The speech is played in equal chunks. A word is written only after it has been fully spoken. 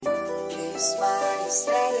Kiss my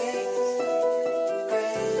aesthetic,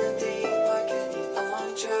 branding, marketing,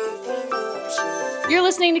 entrepreneurship. You're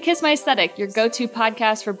listening to Kiss My Aesthetic, your go-to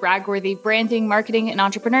podcast for brag-worthy branding, marketing, and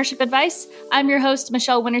entrepreneurship advice. I'm your host,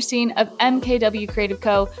 Michelle Winterstein of MKW Creative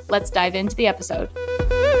Co. Let's dive into the episode.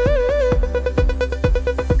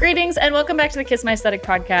 Greetings and welcome back to the Kiss My Aesthetic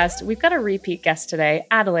podcast. We've got a repeat guest today,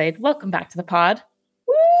 Adelaide. Welcome back to the pod.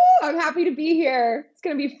 Woo! I'm happy to be here. It's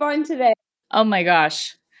going to be fun today. Oh my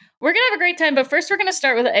gosh. We're going to have a great time, but first we're going to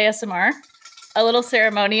start with ASMR, a little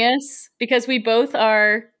ceremonious, because we both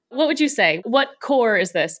are, what would you say? What core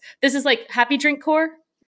is this? This is like happy drink core?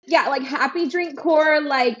 Yeah, like happy drink core,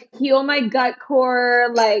 like heal my gut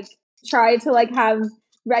core, like try to like have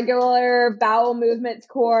regular bowel movements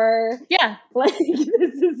core. Yeah. Like this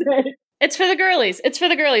is it. It's for the girlies. It's for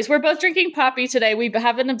the girlies. We're both drinking Poppy today. We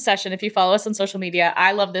have an obsession. If you follow us on social media,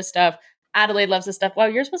 I love this stuff. Adelaide loves this stuff. Wow,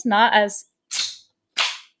 yours was not as...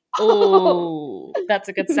 Oh, that's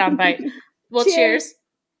a good soundbite. Well, cheers.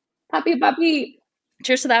 Poppy.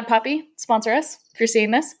 Cheers to that, Poppy. Sponsor us if you're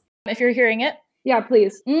seeing this, if you're hearing it. Yeah,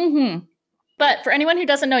 please. Mm-hmm. But for anyone who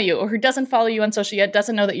doesn't know you or who doesn't follow you on social yet,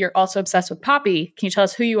 doesn't know that you're also obsessed with Poppy, can you tell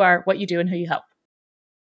us who you are, what you do, and who you help?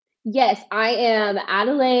 Yes, I am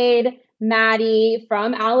Adelaide Maddie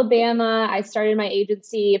from Alabama. I started my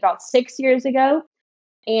agency about 6 years ago,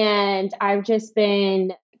 and I've just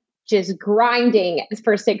been grinding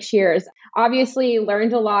for 6 years. Obviously,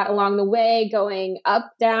 learned a lot along the way, going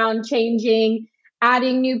up, down, changing,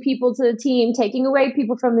 adding new people to the team, taking away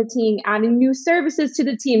people from the team, adding new services to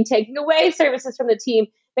the team, taking away services from the team.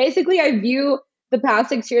 Basically, I view the past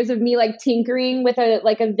 6 years of me like tinkering with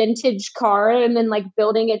a vintage car and then like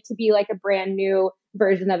building it to be like a brand new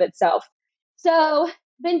version of itself. So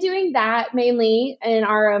been doing that mainly, and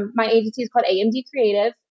my agency is called AMD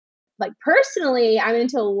Creative. Like personally, I'm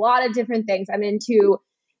into a lot of different things. I'm into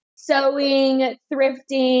sewing,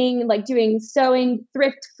 thrifting, like doing sewing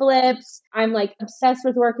thrift flips. I'm like obsessed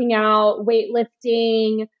with working out,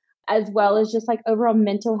 weightlifting, as well as just like overall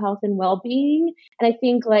mental health and well-being. And I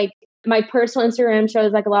think like my personal Instagram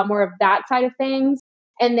shows like a lot more of that side of things.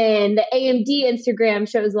 And then the AMD Instagram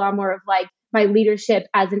shows a lot more of like my leadership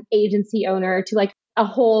as an agency owner to like a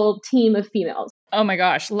whole team of females. Oh my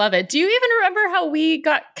gosh, love it. Do you even remember how we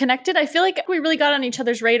got connected? I feel like we really got on each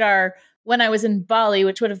other's radar when I was in Bali,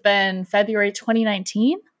 which would have been February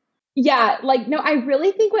 2019. Yeah, like, no, I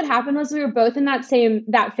really think what happened was we were both in that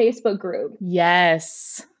Facebook group.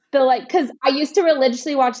 Yes. So like, because I used to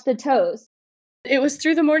religiously watch The Toast. It was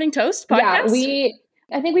through the Morning Toast podcast? Yeah,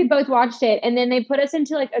 I think we both watched it. And then they put us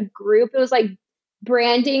into like a group. It was like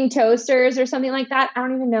branding toasters or something like that. I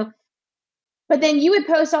don't even know. But then you would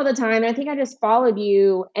post all the time. And I think I just followed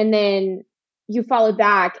you and then you followed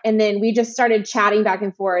back. And then we just started chatting back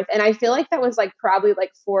and forth. And I feel like that was like probably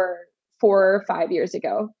like four or 5 years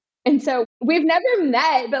ago. And so we've never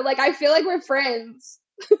met, but like, I feel like we're friends.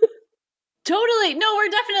 Totally. No, we're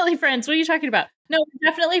definitely friends. What are you talking about? No, we're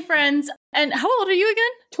definitely friends. And how old are you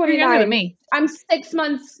again? 29. You're younger than me. I'm 6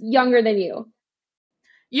 months younger than you.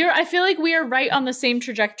 I feel like we are right on the same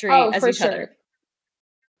trajectory as each other.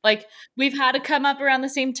 Like we've had to come up around the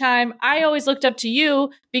same time. I always looked up to you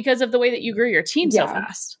because of the way that you grew your team so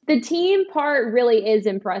fast. The team part really is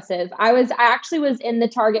impressive. I actually was in the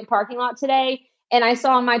Target parking lot today and I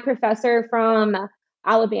saw my professor from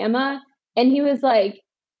Alabama and he was like,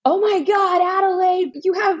 "Oh my God, Adelaide,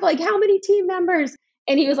 you have like how many team members?"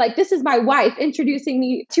 And he was like, "This is my wife," introducing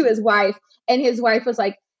me to his wife. And his wife was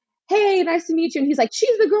like, "Hey, nice to meet you." And he's like,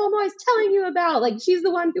 "She's the girl I'm always telling you about. Like, she's the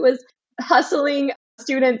one who was hustling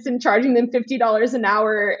students and charging them $50 an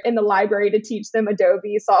hour in the library to teach them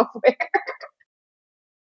Adobe software."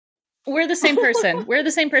 We're the same person. We're the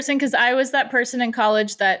same person because I was that person in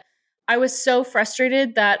college that I was so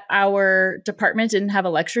frustrated that our department didn't have a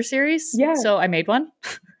lecture series. Yeah. So I made one.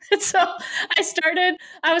 And so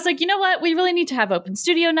I was like, you know what? We really need to have open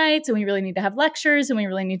studio nights and we really need to have lectures and we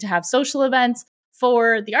really need to have social events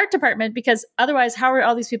for the art department because otherwise, how are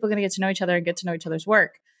all these people going to get to know each other and get to know each other's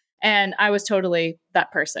work? And I was totally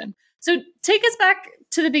that person. So take us back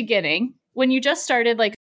to the beginning when you just started,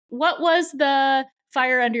 like, what was the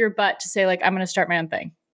fire under your butt to say, like, I'm going to start my own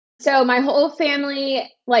thing? So my whole family,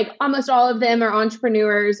 like almost all of them are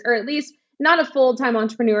entrepreneurs, or at least not a full-time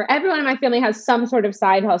entrepreneur. Everyone in my family has some sort of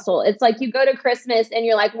side hustle. It's like you go to Christmas and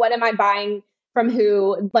you're like, what am I buying from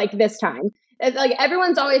who like this time? It's like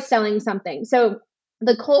everyone's always selling something. So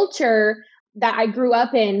the culture that I grew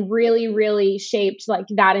up in really, really shaped like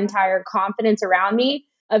that entire confidence around me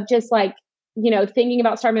of just like, you know, thinking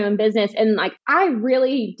about starting my own business. And like, I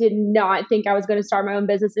really did not think I was going to start my own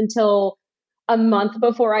business until a month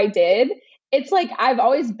before I did. it's like I've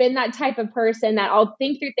always been that type of person that I'll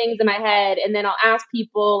think through things in my head and then I'll ask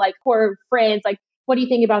people like or friends like, what do you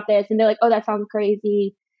think about this? And they're like, oh, that sounds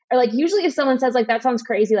crazy. Or like usually if someone says like that sounds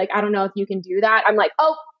crazy, like I don't know if you can do that. I'm like,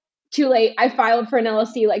 oh, too late. I filed for an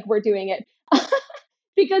LLC, like we're doing it.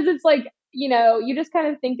 Because it's like, you just kind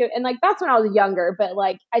of think of, and like that's when I was younger, but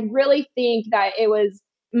like I really think that it was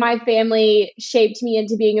my family shaped me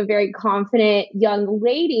into being a very confident young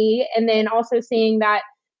lady. And then also seeing that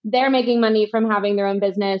they're making money from having their own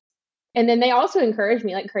business. And then they also encouraged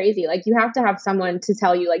me like crazy. Like you have to have someone to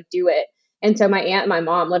tell you, like, do it. And so my aunt and my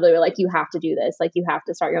mom literally were like, you have to do this. Like you have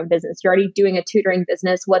to start your own business. You're already doing a tutoring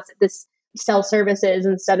business. What's this sell services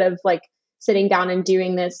instead of like sitting down and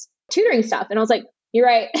doing this tutoring stuff? And I was like, you're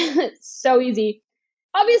right. So easy.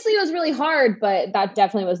 Obviously, it was really hard, but that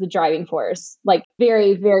definitely was the driving force. Like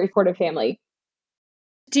very, very supportive family.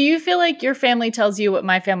 Do you feel like your family tells you what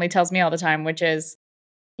my family tells me all the time, which is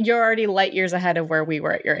you're already light years ahead of where we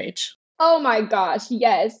were at your age? Oh my gosh,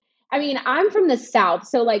 yes. I mean, I'm from the South.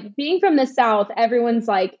 So like being from the South, everyone's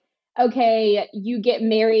like, okay, you get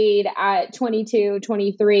married at 22,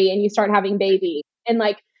 23, and you start having babies. And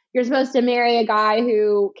like, you're supposed to marry a guy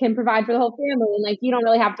who can provide for the whole family. And like, you don't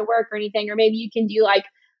really have to work or anything. Or maybe you can do like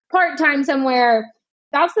part-time somewhere.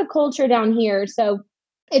 That's the culture down here. So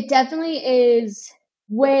it definitely is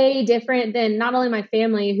way different than not only my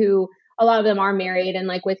family, who a lot of them are married and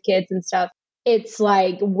like with kids and stuff. It's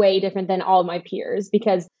like way different than all my peers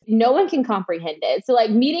because no one can comprehend it. So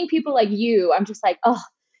like meeting people like you, I'm just like, oh,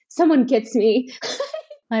 someone gets me.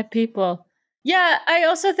 My people. Yeah, I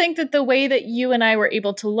also think that the way that you and I were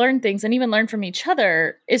able to learn things and even learn from each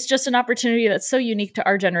other is just an opportunity that's so unique to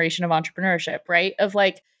our generation of entrepreneurship, right? Of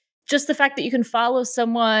like just the fact that you can follow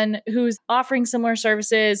someone who's offering similar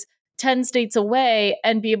services 10 states away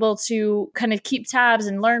and be able to kind of keep tabs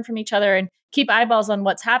and learn from each other and keep eyeballs on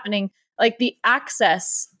what's happening. Like the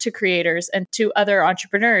access to creators and to other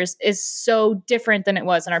entrepreneurs is so different than it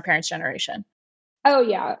was in our parents' generation. Oh,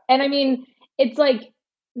 yeah. And I mean, it's like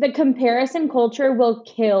the comparison culture will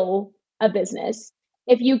kill a business.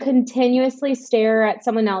 If you continuously stare at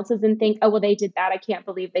someone else's and think, oh, well, they did that. I can't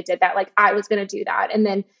believe they did that. Like, I was going to do that. And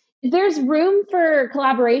then there's room for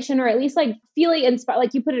collaboration or at least like feeling inspired,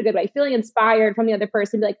 like you put it a good way, feeling inspired from the other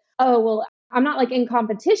person. Be like, oh, well, I'm not like in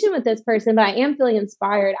competition with this person, but I am feeling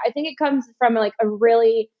inspired. I think it comes from like a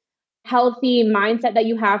really healthy mindset that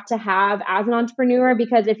you have to have as an entrepreneur,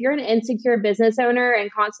 because if you're an insecure business owner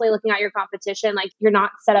and constantly looking at your competition, like you're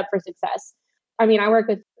not set up for success. I mean, I work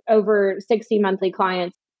with over 60 monthly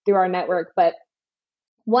clients through our network, but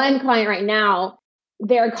one client right now,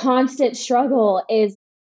 their constant struggle is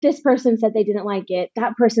this person said they didn't like it.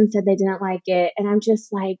 That person said they didn't like it. And I'm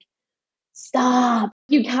just like, stop.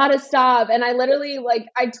 You gotta stop. And I literally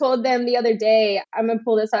I told them the other day, I'm gonna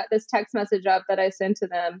pull this text message up that I sent to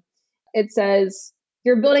them. It says,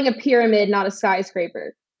 you're building a pyramid, not a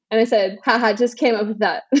skyscraper. And I said, haha, just came up with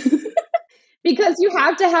that. Because you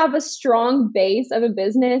have to have a strong base of a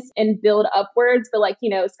business and build upwards. But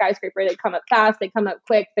skyscraper, they come up fast, they come up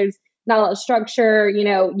quick. There's not a lot of structure,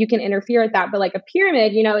 you can interfere with that. But like a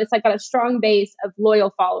pyramid, it's like got a strong base of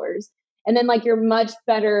loyal followers. And then you're much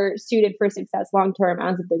better suited for success long-term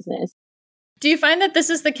as a business. Do you find that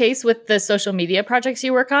this is the case with the social media projects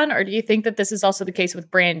you work on? Or do you think that this is also the case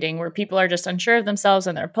with branding, where people are just unsure of themselves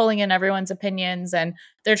and they're pulling in everyone's opinions and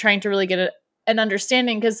they're trying to really get an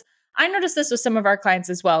understanding? Because I noticed this with some of our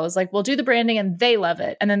clients as well. Is like, we'll do the branding and they love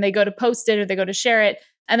it. And then they go to post it or they go to share it.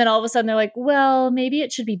 And then all of a sudden they're like, well, maybe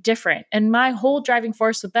it should be different. And my whole driving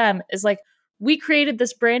force with them is like, we created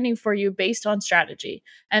this branding for you based on strategy.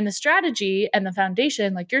 And the strategy and the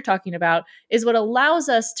foundation, like you're talking about, is what allows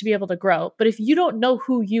us to be able to grow. But if you don't know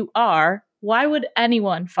who you are, why would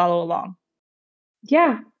anyone follow along?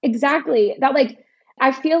 Yeah, exactly.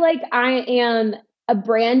 I feel like I am a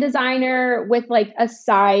brand designer with a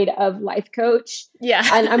side of life coach. Yeah.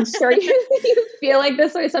 And I'm sure you feel like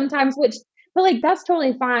this way sometimes, but that's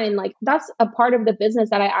totally fine. That's a part of the business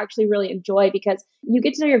that I actually really enjoy, because you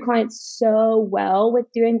get to know your clients so well with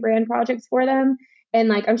doing brand projects for them.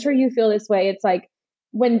 And I'm sure you feel this way. It's like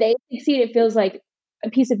when they succeed, it feels like a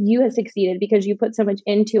piece of you has succeeded because you put so much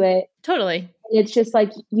into it. Totally. And it's just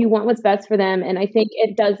you want what's best for them. And I think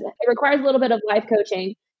it requires a little bit of life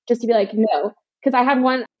coaching just to be like, no. Because I had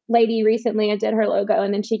one lady recently, I did her logo,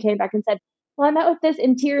 and then she came back and said, well, I met with this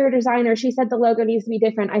interior designer. She said the logo needs to be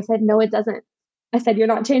different. I said, no, it doesn't. I said, you're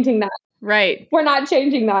not changing that. Right. We're not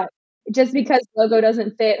changing that. Just because the logo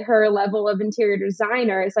doesn't fit her level of interior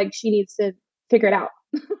designer, it's she needs to figure it out.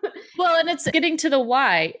 Well, and it's getting to the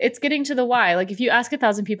why. It's getting to the why. If you ask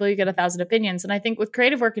 1,000 people, you get 1,000 opinions. And I think with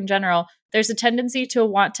creative work in general, there's a tendency to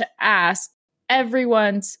want to ask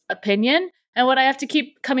everyone's opinion. And what I have to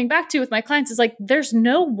keep coming back to with my clients is like, there's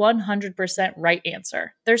no 100% right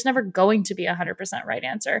answer. There's never going to be a 100% right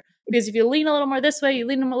answer. Because if you lean a little more this way, you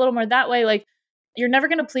lean them a little more that way, like you're never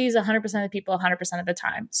going to please 100% of the people 100% of the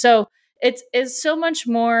time. So it's so much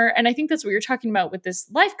more. And I think that's what you're talking about with this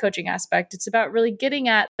life coaching aspect. It's about really getting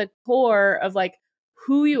at the core of like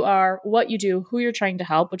who you are, what you do, who you're trying to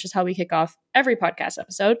help, which is how we kick off every podcast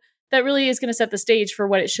episode. That really is going to set the stage for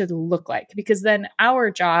what it should look like. Because then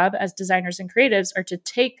our job as designers and creatives are to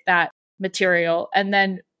take that material and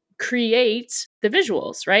then create the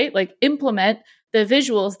visuals, right? Like implement the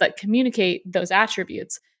visuals that communicate those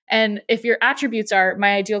attributes. And if your attributes are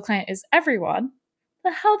my ideal client is everyone,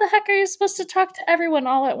 then how the heck are you supposed to talk to everyone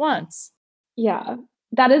all at once? Yeah,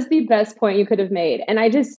 that is the best point you could have made. And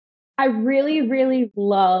I really, really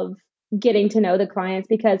love getting to know the clients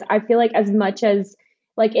because I feel like as much as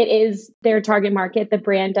like it is their target market, the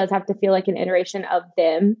brand does have to feel like an iteration of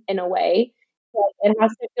them in a way. Like, it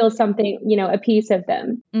has to feel something, a piece of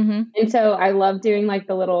them. Mm-hmm. And so I love doing like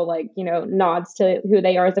the little nods to who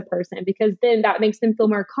they are as a person because then that makes them feel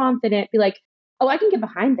more confident, be like, oh, I can get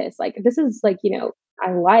behind this. Like this is like, I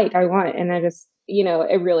want. And I just,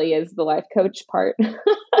 it really is the life coach part to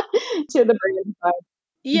the brand side.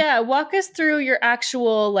 Yeah. Walk us through your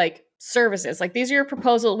actual like services. Like these are your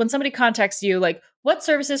proposal. When somebody contacts you, like what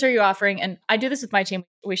services are you offering? And I do this with my team.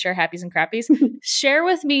 We share happies and crappies. Share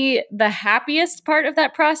with me the happiest part of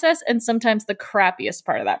that process and sometimes the crappiest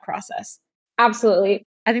part of that process. Absolutely.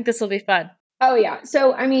 I think this will be fun. Oh yeah.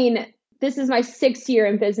 So, this is my 6th year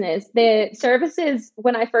in business. The services,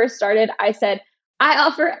 when I first started, I said, I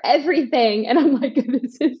offer everything. And I'm like,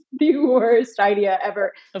 this is the worst idea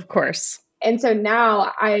ever. Of course. And so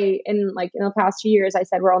now in the past 2 years, I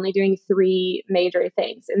said we're only doing 3 major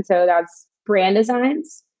things. And so that's brand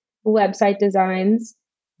designs, website designs,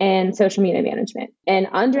 and social media management. And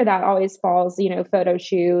under that always falls, photo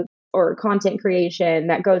shoot or content creation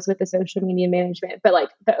that goes with the social media management. But like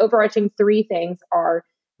the overarching 3 things are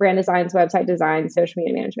brand designs, website design, social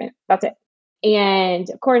media management. That's it. And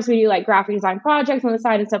of course we do like graphic design projects on the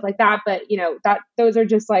side and stuff like that. But those are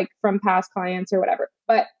just like from past clients or whatever.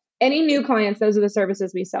 But any new clients, those are the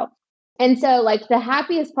services we sell. And so like the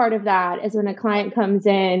happiest part of that is when a client comes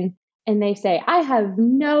in and they say, I have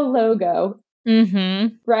no logo.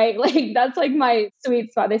 Mm-hmm. Right? Like that's like my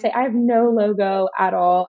sweet spot. They say, I have no logo at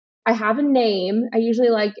all. I have a name. I usually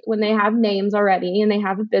like when they have names already and they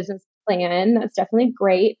have a business plan. That's definitely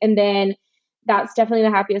great. And then that's definitely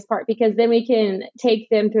the happiest part because then we can take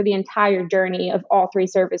them through the entire journey of all 3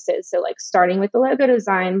 services. So like starting with the logo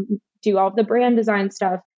design, do all of the brand design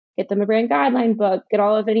stuff, get them a brand guideline book, get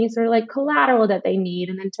all of any sort of like collateral that they need,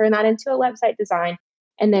 and then turn that into a website design,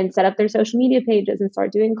 and then set up their social media pages and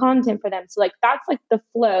start doing content for them. So like that's like the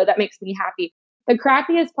flow that makes me happy. The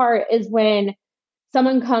crappiest part is when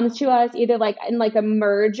someone comes to us either like in like a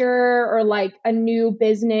merger or like a new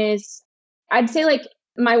business. I'd say like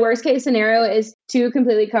my worst case scenario is 2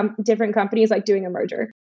 completely different companies like doing a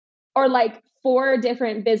merger, or like 4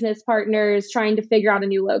 different business partners trying to figure out a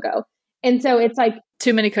new logo. And so it's like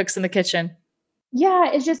too many cooks in the kitchen.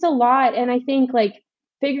 Yeah, it's just a lot. And I think like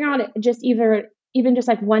figuring out just even just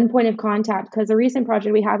like one point of contact, because the recent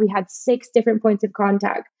project we had 6 different points of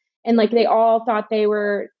contact, and like they all thought they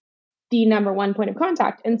were the number one point of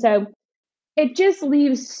contact. And so it just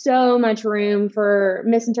leaves so much room for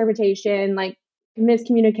misinterpretation, like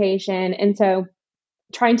miscommunication. And so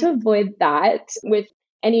trying to avoid that with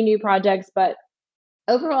any new projects, but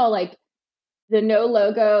overall, like the no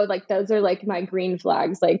logo, like those are like my green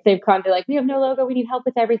flags. Like they're like, we have no logo, we need help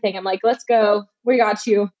with everything. I'm like, let's go. We got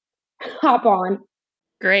you. Hop on.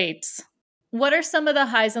 Great. What are some of the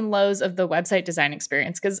highs and lows of the website design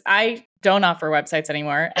experience? Because I don't offer websites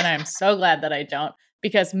anymore, and I'm so glad that I don't,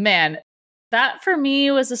 because man, that for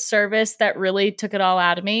me was a service that really took it all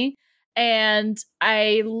out of me. And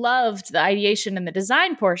I loved the ideation and the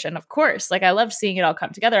design portion, of course. Like I loved seeing it all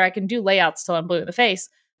come together. I can do layouts till I'm blue in the face,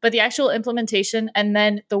 but the actual implementation, and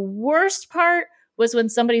then the worst part was when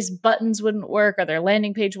somebody's buttons wouldn't work or their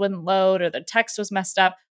landing page wouldn't load or their text was messed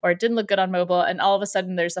up or it didn't look good on mobile. And all of a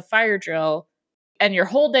sudden there's a fire drill and your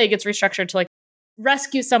whole day gets restructured to like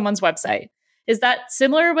rescue someone's website. Is that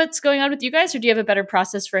similar what's going on with you guys, or do you have a better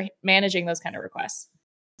process for managing those kind of requests?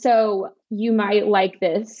 So you might like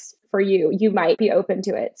this for you. You might be open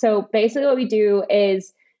to it. So basically what we do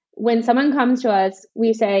is when someone comes to us,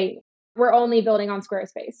 we say, we're only building on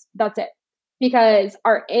Squarespace. That's it. Because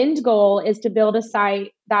our end goal is to build a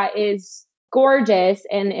site that is gorgeous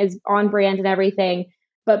and is on brand and everything.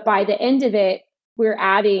 But by the end of it, we're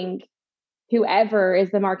adding whoever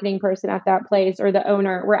is the marketing person at that place or the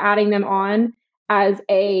owner, we're adding them on as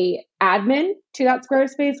a admin to that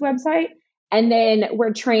Squarespace website. And then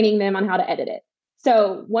we're training them on how to edit it.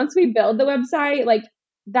 So once we build the website, like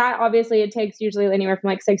that, obviously it takes usually anywhere from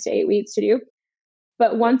like 6 to 8 weeks to do.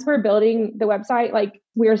 But once we're building the website, like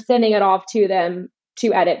we're sending it off to them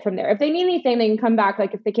to edit from there. If they need anything, they can come back,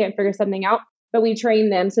 like if they can't figure something out, but we train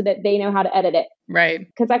them so that they know how to edit it. Right.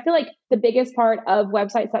 Because I feel like the biggest part of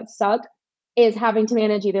websites that suck is having to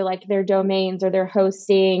manage either like their domains or their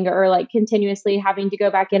hosting, or like continuously having to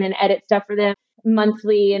go back in and edit stuff for them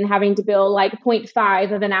monthly and having to bill like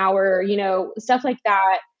 0.5 of an hour, stuff like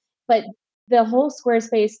that. But the whole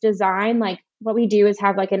Squarespace design, like what we do is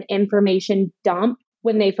have like an information dump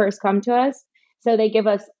when they first come to us. So they give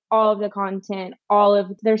us all of the content, all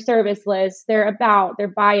of their service lists, their about, their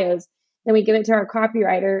bios. Then we give it to our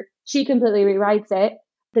copywriter. She completely rewrites it.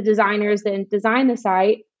 The designers then design the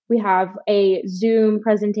site. We have a Zoom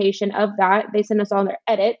presentation of that. They send us all their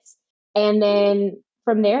edits. And then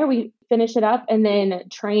from there, we finish it up and then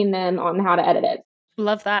train them on how to edit it.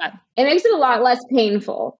 Love that. It makes it a lot less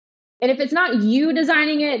painful. And if it's not you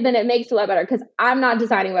designing it, then it makes it a lot better because I'm not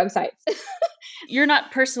designing websites. You're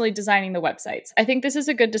not personally designing the websites. I think this is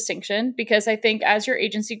a good distinction because I think as your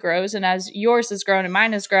agency grows and as yours has grown and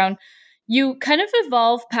mine has grown, you kind of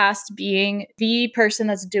evolve past being the person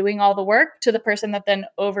that's doing all the work to the person that then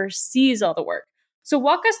oversees all the work. So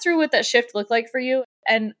walk us through what that shift looked like for you,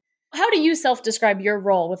 and how do you self-describe your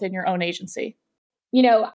role within your own agency?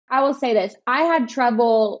 I will say this. I had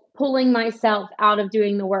trouble pulling myself out of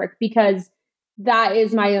doing the work because that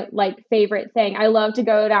is my like favorite thing. I love to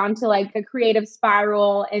go down to like a creative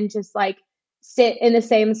spiral and just like sit in the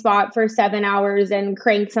same spot for 7 hours and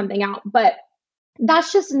crank something out. But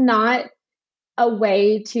that's just not a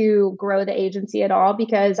way to grow the agency at all,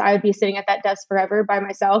 because I would be sitting at that desk forever by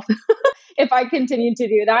myself if I continued to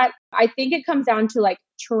do that. I think it comes down to like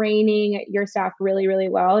training your staff really, really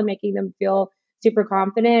well and making them feel super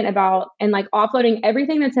confident about, and like offloading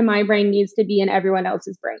everything that's in my brain needs to be in everyone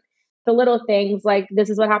else's brain. The little things like, this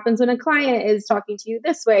is what happens when a client is talking to you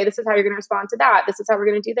this way. This is how you're going to respond to that. This is how we're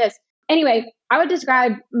going to do this. Anyway, I would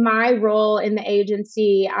describe my role in the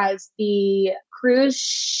agency as the cruise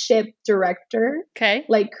ship director. Okay.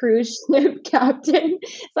 Like cruise ship captain.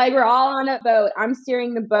 It's like we're all on a boat. I'm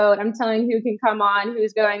steering the boat. I'm telling who can come on,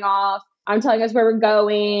 who's going off. I'm telling us where we're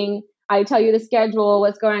going. I tell you the schedule,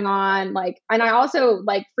 what's going on. And I also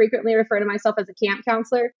frequently refer to myself as a camp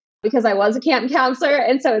counselor because I was a camp counselor.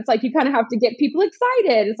 And so it's like, you kind of have to get people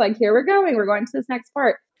excited. It's like, here we're going to this next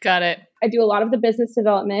part. Got it. I do a lot of the business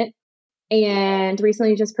development, and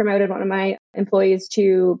recently just promoted one of my employees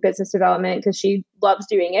to business development because she loves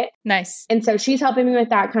doing it. Nice. And so she's helping me with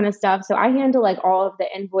that kind of stuff. So I handle all of the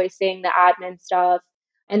invoicing, the admin stuff.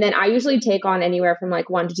 And then I usually take on anywhere from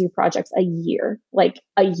 1 to 2 projects a year,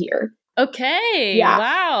 Okay. Yeah.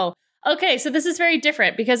 Wow. Okay. So this is very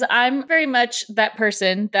different because I'm very much that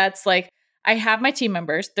person that's I have my team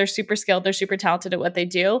members. They're super skilled. They're super talented at what they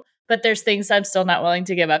do. But there's things I'm still not willing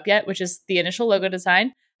to give up yet, which is the initial logo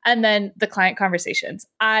design and then the client conversations.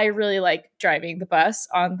 I really like driving the bus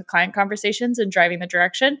on the client conversations and driving the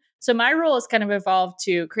direction. So my role has kind of evolved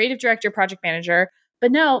to creative director, project manager.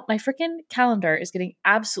 But no, my freaking calendar is getting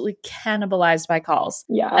absolutely cannibalized by calls.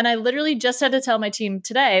 Yeah. And I literally just had to tell my team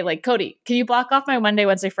today, Cody, can you block off my Monday,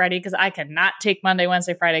 Wednesday, Friday? Because I cannot take Monday,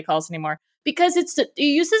 Wednesday, Friday calls anymore. Because it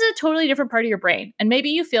uses a totally different part of your brain. And maybe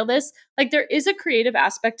you feel this, there is a creative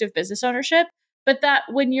aspect of business ownership, but that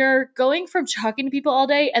when you're going from talking to people all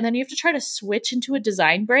day and then you have to try to switch into a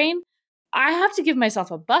design brain, I have to give myself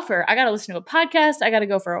a buffer. I got to listen to a podcast. I got to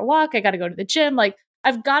go for a walk. I got to go to the gym.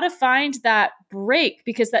 I've got to find that break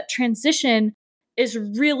because that transition is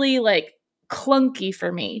really clunky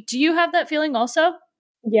for me. Do you have that feeling also?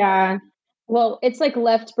 Yeah. Well, it's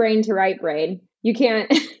left brain to right brain. You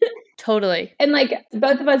can't. Totally. And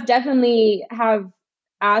both of us definitely have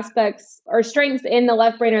aspects or strengths in the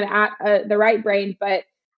left brain or the right brain, but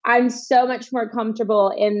I'm so much more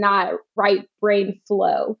comfortable in that right brain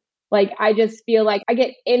flow. I just feel like I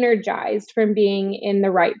get energized from being in the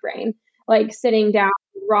right brain. Sitting down,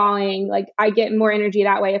 drawing, I get more energy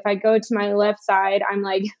that way. If I go to my left side, I'm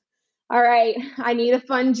all right, I need a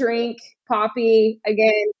fun drink, coffee,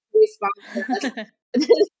 again,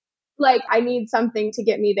 I need something to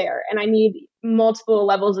get me there. And I need multiple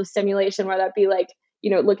levels of stimulation, whether that be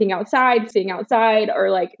looking outside, seeing outside, or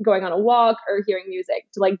going on a walk or hearing music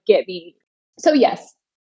to get me. So yes.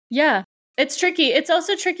 Yeah, it's tricky. It's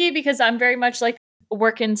also tricky because I'm very much a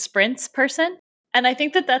work in sprints person. And I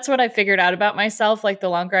think that that's what I figured out about myself. The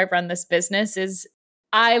longer I've run this business is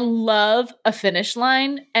I love a finish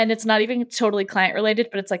line, and it's not even totally client related,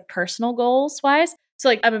 but it's personal goals wise. So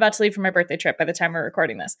like I'm about to leave for my birthday trip by the time we're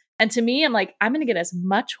recording this. And to me, I'm like, I'm going to get as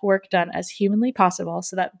much work done as humanly possible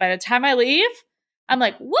so that by the time I leave, I'm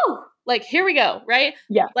like, woo, like here we go, right?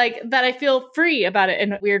 Yeah. Like that I feel free about it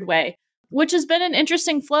in a weird way, which has been an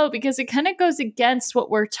interesting flow because it kind of goes against what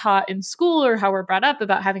we're taught in school or how we're brought up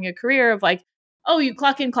about having a career of like, oh, you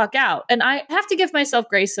clock in, clock out. And I have to give myself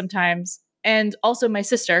grace sometimes. And also my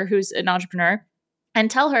sister, who's an entrepreneur, and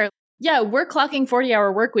tell her, yeah, we're clocking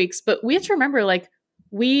 40-hour work weeks, but we have to remember like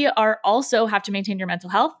we are also have to maintain your mental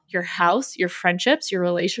health, your house, your friendships, your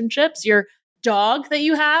relationships, your dog that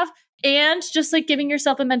you have, and just like giving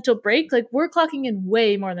yourself a mental break. Like we're clocking in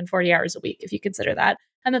way more than 40 hours a week, if you consider that.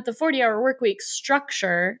 And that the 40-hour work week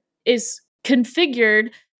structure is configured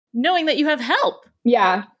knowing that you have help.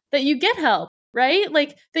 Yeah. That you get help, right?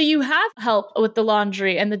 Like that you have help with the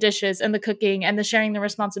laundry and the dishes and the cooking and the sharing the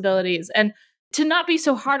responsibilities, and to not be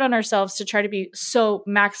so hard on ourselves to try to be so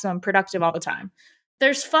maximum productive all the time.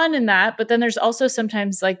 There's fun in that, but then there's also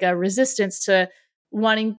sometimes like a resistance to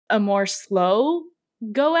wanting a more slow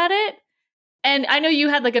go at it. And I know you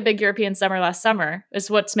had like a big European summer last summer, is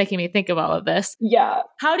what's making me think of all of this. Yeah.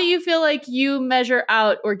 How do you feel like you measure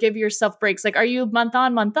out or give yourself breaks? Like, are you month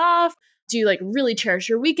on, month off? Do you like really cherish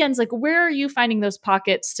your weekends? Like, where are you finding those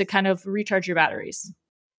pockets to kind of recharge your batteries?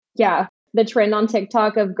 Yeah. The trend on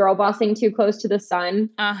TikTok of girl bossing too close to the sun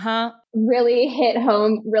really hit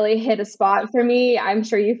home, really hit a spot for me. I'm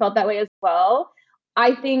sure you felt that way as well.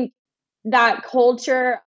 I think that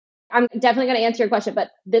culture, I'm definitely going to answer your question, but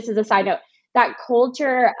this is a side note. That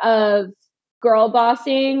culture of girl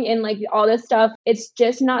bossing and like all this stuff, it's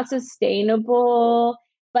just not sustainable.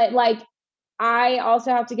 But like, I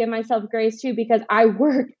also have to give myself grace too, because I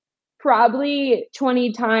work probably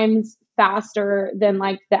 20 times faster than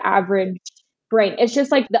like the average brain. It's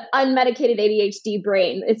just like the unmedicated ADHD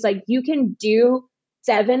brain. It's like you can do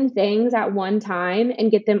 7 things at one time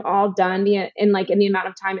and get them all done in the amount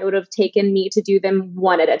of time it would have taken me to do them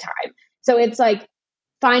one at a time. So it's like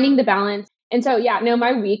finding the balance. And so, yeah, no,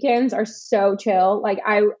 my weekends are so chill. Like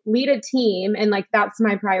I lead a team and like that's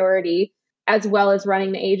my priority as well as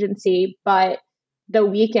running the agency. But the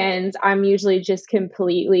weekends, I'm usually just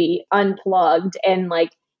completely unplugged and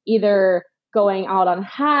like either going out on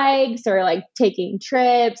hikes or like taking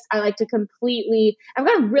trips. I like to I've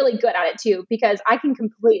gotten really good at it too, because I can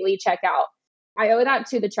completely check out. I owe that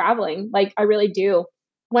to the traveling. Like I really do.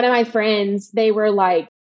 One of my friends, they were like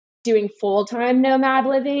doing full-time nomad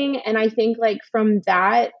living. And I think like from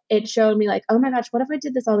that, it showed me like, oh my gosh, what if I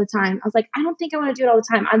did this all the time? I was like, I don't think I want to do it all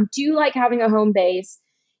the time. I do like having a home base.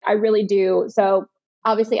 I really do. So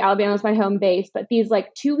obviously Alabama is my home base, but these like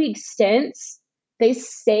 2-week stints, they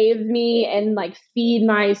save me and like feed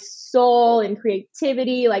my soul and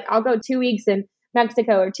creativity. Like I'll go 2 weeks in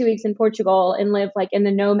Mexico or 2 weeks in Portugal and live like in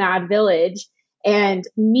the nomad village and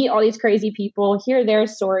meet all these crazy people, hear their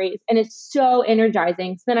stories. And it's so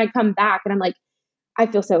energizing. So then I come back and I'm like, I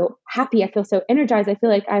feel so happy. I feel so energized. I feel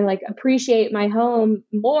like I like appreciate my home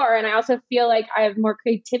more. And I also feel like I have more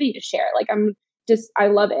creativity to share. Like I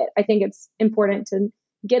love it. I think it's important to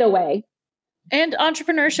get away. And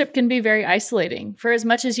entrepreneurship can be very isolating. For as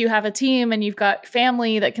much as you have a team and you've got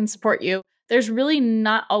family that can support you, there's really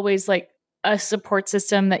not always like a support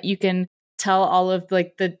system that you can tell all of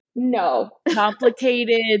like the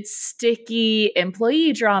complicated, sticky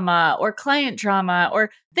employee drama or client drama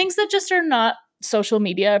or things that just are not social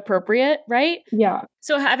media appropriate, right? Yeah.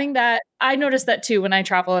 So having that, I noticed that too when I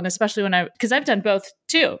travel, and especially because I've done both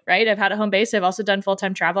too, right? I've had a home base. I've also done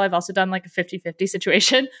full-time travel. I've also done like a 50-50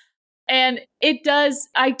 situation. And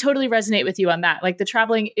I totally resonate with you on that. Like the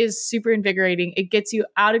traveling is super invigorating. It gets you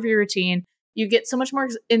out of your routine. You get so much more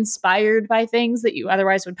inspired by things that you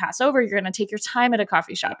otherwise would pass over. You're going to take your time at a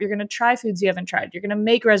coffee shop. You're going to try foods you haven't tried. You're going to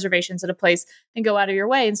make reservations at a place and go out of your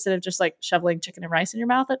way instead of just like shoveling chicken and rice in your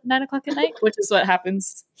mouth at 9 o'clock at night, which is what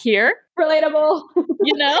happens here. Relatable.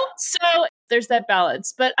 So there's that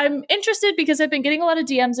balance. But I'm interested because I've been getting a lot of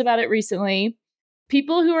DMs about it recently.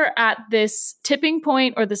 People who are at this tipping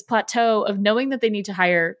point or this plateau of knowing that they need to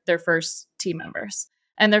hire their first team members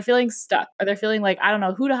and they're feeling stuck or they're feeling like, I don't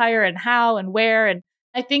know who to hire and how and where. And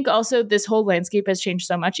I think also this whole landscape has changed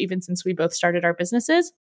so much, even since we both started our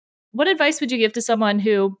businesses. What advice would you give to someone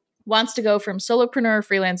who wants to go from solopreneur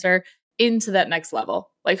freelancer into that next level?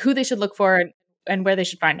 Like who they should look for and where they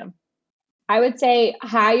should find them? I would say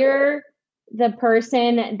hire the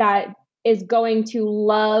person that is going to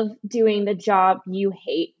love doing the job you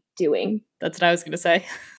hate doing. That's what I was going to say.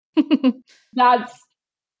 That's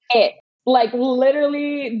it. Like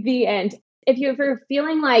literally the end. If you're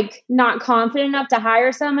feeling like not confident enough to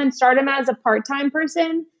hire someone, start them as a part-time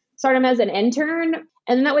person, start them as an intern,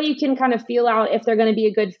 And that way you can kind of feel out if they're going to be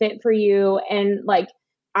a good fit for you. And like,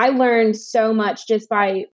 I learned so much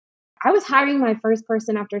I was hiring my first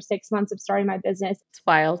person after 6 months of starting my business. It's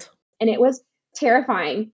wild. And it was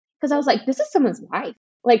terrifying because I was like, this is someone's life.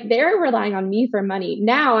 Like they're relying on me for money.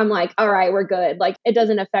 Now I'm like, all right, we're good. Like it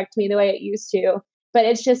doesn't affect me the way it used to. But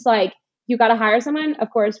it's just like, you got to hire someone, of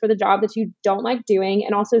course, for the job that you don't like doing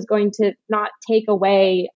and also is going to not take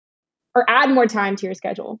away or add more time to your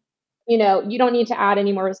schedule. You know, you don't need to add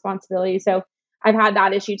any more responsibility. So I've had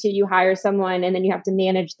that issue too. You hire someone and then you have to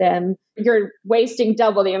manage them. You're wasting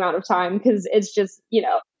double the amount of time because it's just,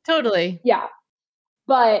 Totally. Yeah.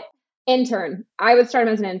 But intern, I would start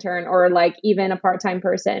them as an intern or like even a part-time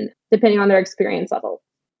person, depending on their experience level.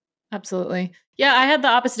 Absolutely. Yeah, I had the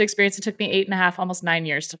opposite experience. It took me 8.5, almost 9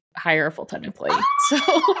 years to hire a full-time employee.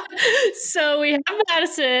 So we have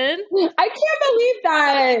Madison. I can't believe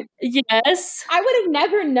that. Yes. I would have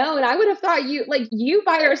never known. I would have thought you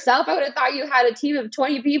by yourself, I would have thought you had a team of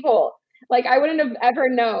 20 people. Like I wouldn't have ever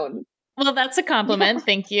known. Well, that's a compliment.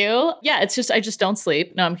 Thank you. Yeah, I just don't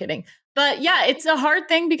sleep. No, I'm kidding. But yeah, it's a hard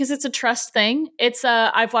thing because it's a trust thing.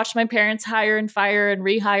 I've watched my parents hire and fire and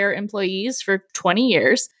rehire employees for 20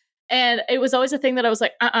 years. And it was always a thing that I was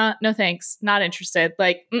like, no thanks, not interested.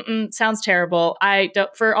 Like, sounds terrible. I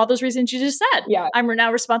don't, for all those reasons you just said. Yeah. I'm now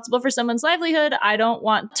responsible for someone's livelihood. I don't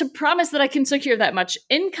want to promise that I can secure that much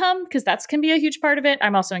income because that can be a huge part of it.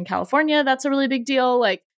 I'm also in California. That's a really big deal.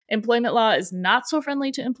 Like, employment law is not so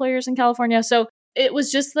friendly to employers in California. So it was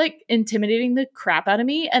just like intimidating the crap out of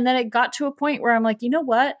me. And then it got to a point where I'm like, you know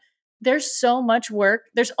what? There's so much work.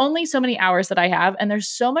 There's only so many hours that I have. And there's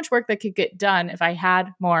so much work that could get done if I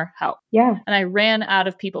had more help. Yeah. And I ran out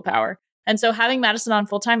of people power. And so having Madison on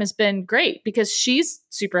full time has been great because she's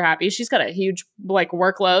super happy. She's got a huge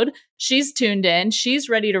workload. She's tuned in. She's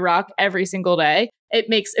ready to rock every single day. It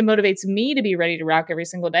motivates me to be ready to rock every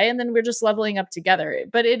single day. And then we're just leveling up together.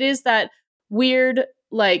 But it is that weird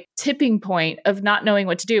tipping point of not knowing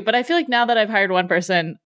what to do. But I feel like now that I've hired one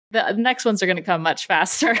person, the next ones are going to come much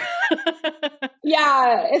faster.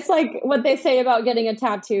 Yeah. It's like what they say about getting a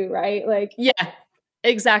tattoo, right? Like, yeah,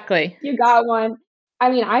 exactly. You got one.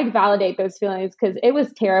 I mean, I validate those feelings because it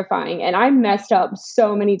was terrifying. And I messed up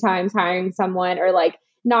so many times hiring someone or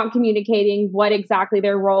not communicating what exactly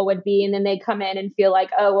their role would be. And then they come in and feel like,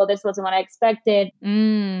 oh, well, this wasn't what I expected.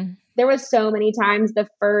 There was so many times the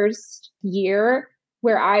first year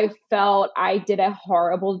where I felt I did a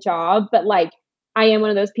horrible job, but I am one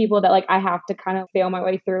of those people that I have to kind of fail my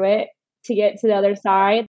way through it to get to the other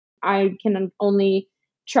side. I can only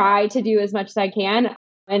try to do as much as I can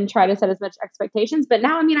and try to set as much expectations. But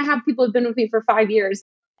now, I have people who've been with me for 5 years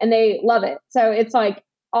and they love it. So it's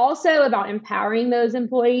also about empowering those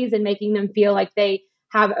employees and making them feel like they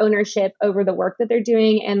have ownership over the work that they're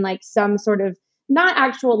doing and some sort of not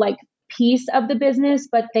actual piece of the business,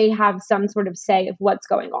 but they have some sort of say of what's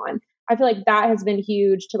going on. I feel like that has been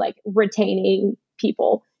huge to retaining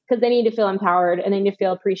people because they need to feel empowered and they need to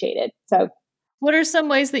feel appreciated. So what are some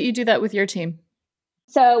ways that you do that with your team?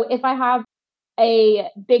 So if I have a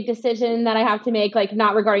big decision that I have to make,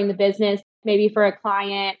 not regarding the business, maybe for a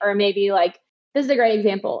client, or maybe this is a great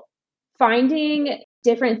example, finding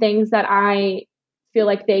different things that I feel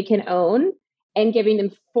like they can own and giving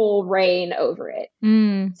them full reign over it.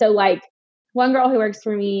 So one girl who works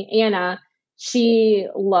for me, Anna, she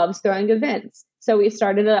loves throwing events. So we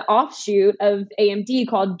started an offshoot of AMD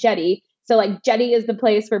called Jetty. So Jetty is the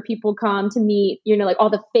place where people come to meet,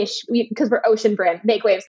 all the fish, because we're ocean brand, make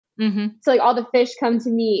waves. Mm-hmm. So all the fish come to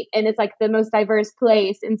meet and it's the most diverse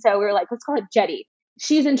place. And so we were let's call it Jetty.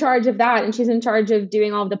 She's in charge of that. And she's in charge of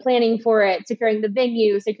doing all the planning for it, securing the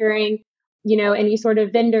venue, securing, any sort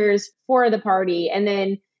of vendors for the party. And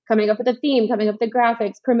then coming up with a theme, coming up with the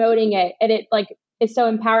graphics, promoting it. And it it's so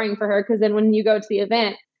empowering for her because then when you go to the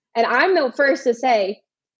event, and I'm the first to say,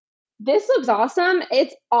 this looks awesome.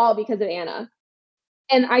 It's all because of Anna.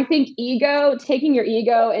 And I think taking your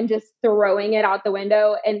ego and just throwing it out the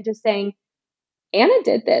window and just saying, Anna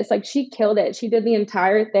did this. She killed it. She did the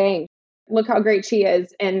entire thing. Look how great she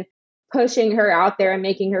is. And pushing her out there and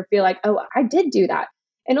making her feel oh, I did do that.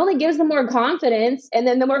 It only gives them more confidence. And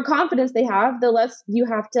then the more confidence they have, the less you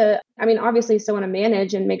have to, obviously you still want to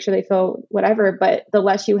manage and make sure they feel whatever, but the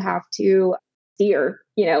less you have to steer,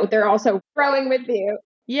 they're also growing with you.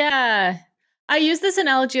 Yeah. I use this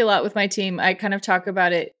analogy a lot with my team. I kind of talk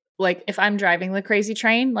about it if I'm driving the crazy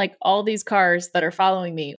train, all these cars that are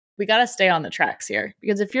following me, we got to stay on the tracks here.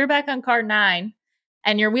 Because if you're back on car 9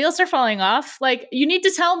 and your wheels are falling off, you need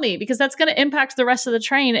to tell me because that's going to impact the rest of the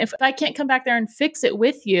train. If I can't come back there and fix it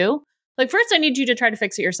with you, first I need you to try to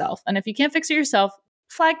fix it yourself. And if you can't fix it yourself,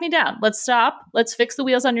 flag me down. Let's stop. Let's fix the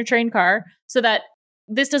wheels on your train car so that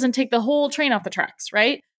this doesn't take the whole train off the tracks,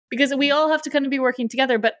 right? Because we all have to kind of be working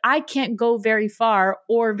together, but I can't go very far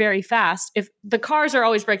or very fast if the cars are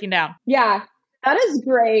always breaking down. Yeah, that is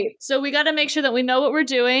great. So we got to make sure that we know what we're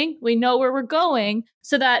doing, we know where we're going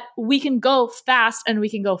so that we can go fast and we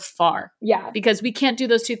can go far. Yeah. Because we can't do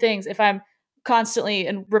those two things if I'm constantly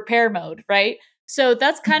in repair mode, right? So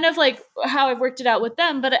that's kind of like how I've worked it out with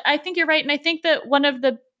them. But I think you're right. And I think that one of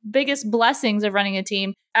the biggest blessings of running a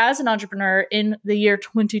team as an entrepreneur in the year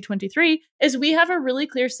 2023 is we have a really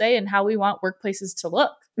clear say in how we want workplaces to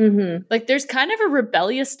look. Mm-hmm. Like there's kind of a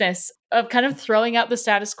rebelliousness of kind of throwing out the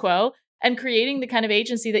status quo and creating the kind of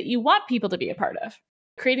agency that you want people to be a part of,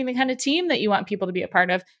 creating the kind of team that you want people to be a part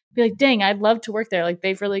of. Be like, dang, I'd love to work there. Like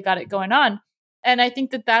they've really got it going on. And I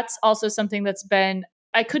think that that's also something that's been,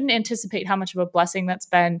 I couldn't anticipate how much of a blessing that's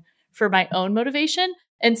been for my own motivation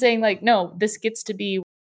and saying like, no, this gets to be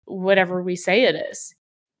whatever we say it is.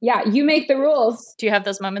 Yeah, you make the rules. Do you have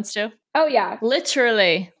those moments too? Oh, yeah.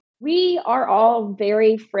 Literally. We are all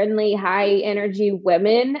very friendly, high energy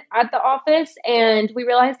women at the office. And we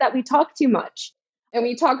realized that we talk too much. And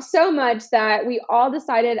we talk so much that we all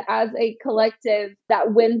decided as a collective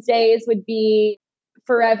that Wednesdays would be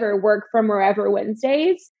forever work from wherever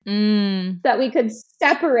Wednesdays. That we could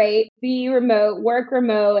separate, be remote, work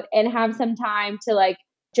remote, and have some time to like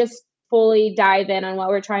just fully dive in on what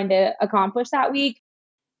we're trying to accomplish that week.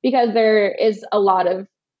 Because there is a lot of,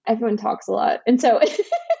 everyone talks a lot. And so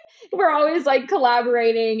we're always like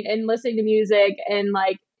collaborating and listening to music and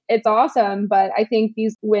like, it's awesome. But I think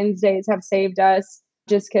these Wednesdays have saved us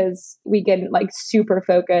just because we get like super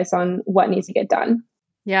focused on what needs to get done.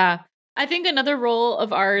 Yeah. I think another role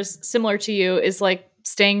of ours similar to you is like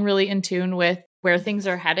staying really in tune with where things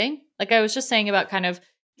are heading. Like I was just saying about kind of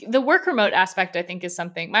the work remote aspect, I think is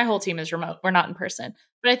something, my whole team is remote. We're not in person,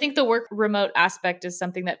 but I think the work remote aspect is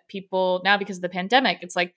something that people now, because of the pandemic,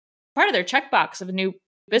 it's like part of their checkbox of a new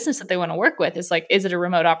business that they want to work with is like, is it a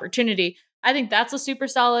remote opportunity? I think that's a super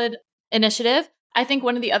solid initiative. I think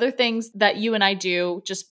one of the other things that you and I do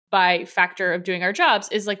just by factor of doing our jobs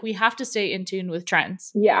is like, we have to stay in tune with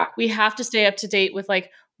trends. Yeah. We have to stay up to date with like,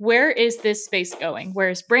 where is this space going? Where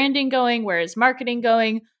is branding going? Where is marketing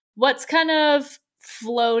going? What's kind of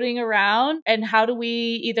floating around? And how do we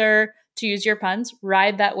either, to use your puns,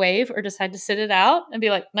 ride that wave or decide to sit it out and be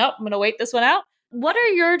like, nope, I'm going to wait this one out? What are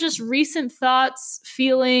your just recent thoughts,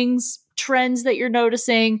 feelings, trends that you're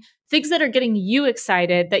noticing, things that are getting you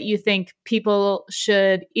excited that you think people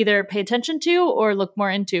should either pay attention to or look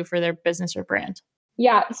more into for their business or brand?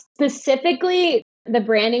 Yeah, specifically the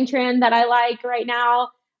branding trend that I like right now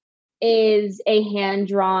is a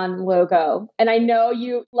hand-drawn logo. And I know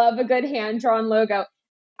you love a good hand-drawn logo.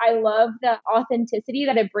 I love the authenticity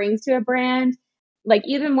that it brings to a brand, like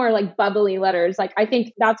even more like bubbly letters. Like I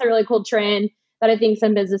think that's a really cool trend that I think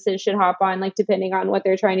some businesses should hop on, like depending on what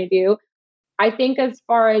they're trying to do. I think as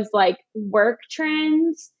far as like work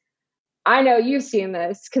trends, I know you've seen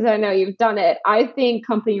this because I know you've done it. I think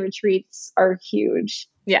company retreats are huge.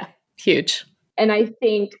 Yeah, huge. And I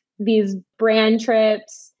think these brand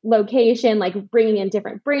trips, location, like bringing in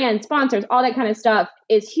different brands, sponsors, all that kind of stuff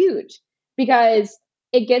is huge because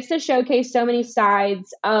it gets to showcase so many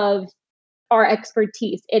sides of our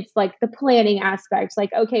expertise. It's like the planning aspects,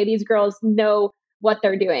 like, okay, these girls know what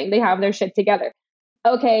they're doing. They have their shit together.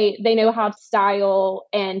 Okay, they know how to style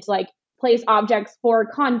and like place objects for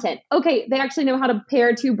content. Okay, they actually know how to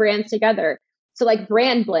pair two brands together. So like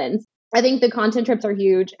brand blends. I think the content trips are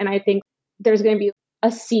huge. And I think there's going to be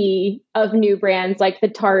a sea of new brands like the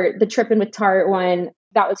Trippin' with Tarte one.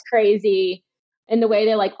 That was crazy. And the way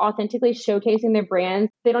they like authentically showcasing their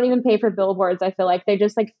brands. They don't even pay for billboards. I feel like they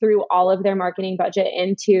just like threw all of their marketing budget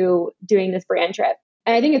into doing this brand trip.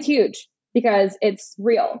 And I think it's huge because it's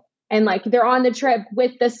real. And like they're on the trip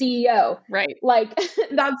with the CEO. Right. Like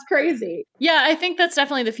that's crazy. Yeah, I think that's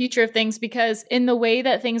definitely the future of things because in the way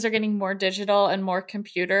that things are getting more digital and more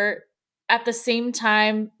computer, at the same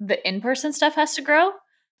time, the in-person stuff has to grow.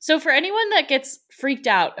 So for anyone that gets freaked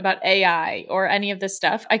out about AI or any of this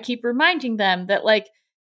stuff, I keep reminding them that like,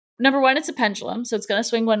 number one, it's a pendulum. So it's going to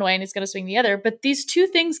swing one way and it's going to swing the other. But these two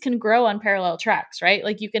things can grow on parallel tracks, right?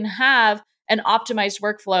 Like you can have an optimized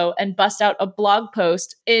workflow and bust out a blog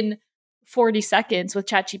post in 40 seconds with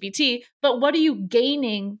ChatGPT. But what are you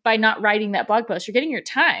gaining by not writing that blog post? You're getting your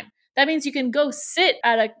time. That means you can go sit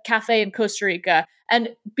at a cafe in Costa Rica and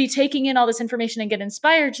be taking in all this information and get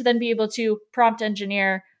inspired to then be able to prompt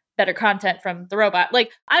engineer better content from the robot.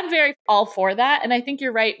 Like I'm very all for that. And I think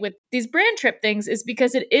you're right with these brand trip things is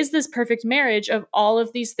because it is this perfect marriage of all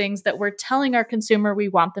of these things that we're telling our consumer we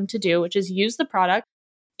want them to do, which is use the product,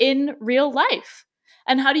 in real life.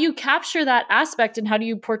 And how do you capture that aspect and how do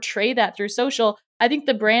you portray that through social? I think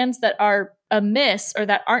the brands that are amiss or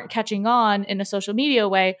that aren't catching on in a social media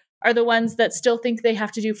way are the ones that still think they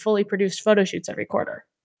have to do fully produced photo shoots every quarter.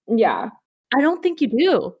 Yeah. I don't think you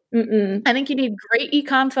do. Mm-mm. I think you need great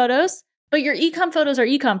ecom photos, but your ecom photos are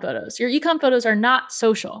ecom photos. Your ecom photos are not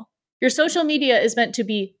social. Your social media is meant to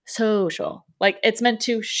be social. Like it's meant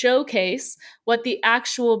to showcase what the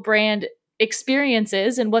actual brand experience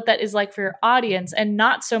is and what that is like for your audience, and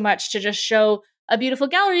not so much to just show a beautiful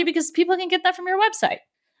gallery because people can get that from your website.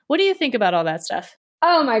 What do you think about all that stuff?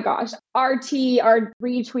 Oh my gosh. RT or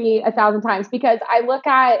retweet 1,000 times, because I look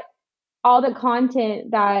at all the content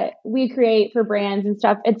that we create for brands and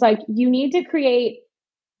stuff. It's like you need to create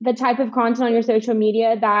the type of content on your social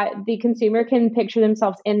media that the consumer can picture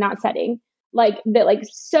themselves in that setting, like that, like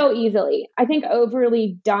so easily. I think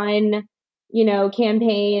overly done,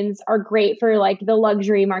 campaigns are great for like the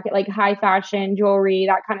luxury market, like high fashion jewelry,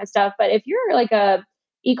 that kind of stuff. But if you're like a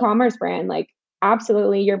e-commerce brand, like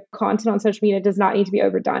absolutely your content on social media does not need to be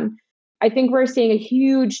overdone. I think we're seeing a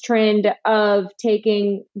huge trend of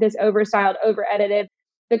taking this overstyled, over edited,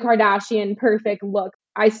 the Kardashian perfect look.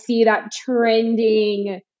 I see that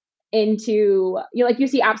trending into, you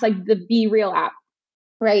see apps like the Be Real app,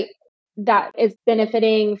 right? That is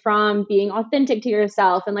benefiting from being authentic to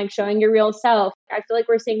yourself and like showing your real self. I feel like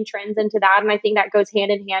we're seeing trends into that. And I think that goes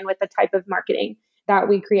hand in hand with the type of marketing that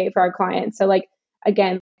we create for our clients. So like,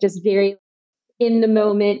 again, just very in the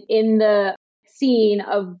moment, in the scene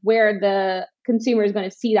of where the consumer is going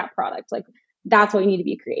to see that product. Like that's what you need to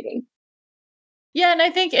be creating. Yeah. And I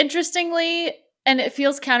think interestingly, and it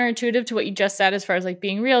feels counterintuitive to what you just said as far as like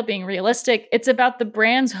being real, being realistic, it's about the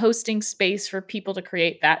brands hosting space for people to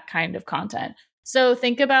create that kind of content. So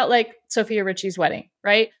think about like Sophia Richie's wedding,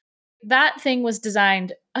 right? That thing was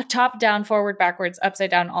designed a top down, forward, backwards, upside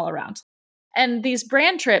down, all around. And these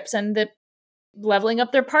brand trips and the leveling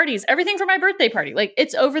up their parties, everything for my birthday party, like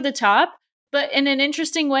it's over the top. But in an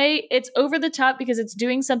interesting way, it's over the top because it's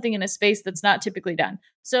doing something in a space that's not typically done.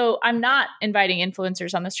 So I'm not inviting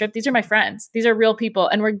influencers on this trip. These are my friends. These are real people.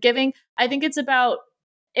 And we're giving, I think it's about,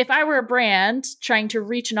 if I were a brand trying to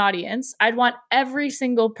reach an audience, I'd want every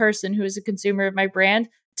single person who is a consumer of my brand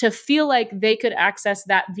to feel like they could access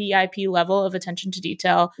that VIP level of attention to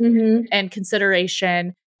detail and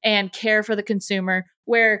consideration and care for the consumer,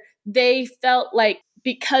 where they felt like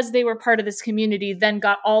because they were part of this community, then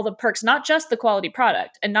got all the perks, not just the quality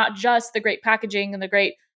product and not just the great packaging and the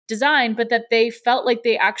great design, but that they felt like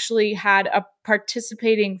they actually had a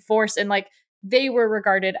participating force and like they were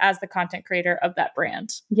regarded as the content creator of that brand.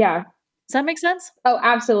 Yeah. Does that make sense? Oh,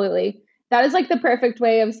 absolutely. That is like the perfect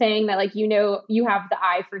way of saying that, like, you have the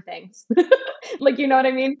eye for things. Like, you know what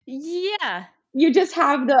I mean? Yeah. You just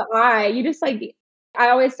have the eye. You just like, I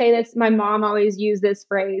always say this, my mom always used this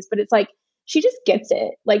phrase, but it's like, she just gets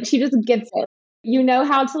it. Like, she just gets it. You know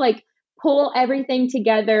how to like pull everything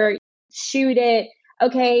together, shoot it.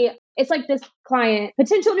 Okay. It's like this client,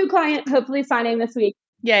 potential new client, hopefully signing this week.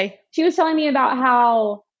 Yay. She was telling me about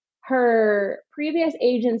how her previous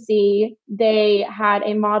agency, they had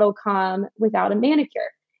a model come without a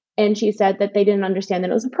manicure. And she said that they didn't understand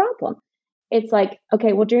that it was a problem. It's like,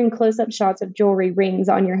 okay, well, during close-up shots of jewelry, rings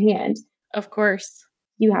on your hand, of course,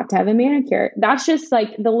 you have to have a manicure. That's just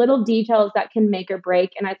like the little details that can make or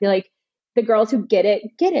break. And I feel like the girls who get it,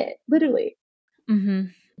 literally. Mm-hmm.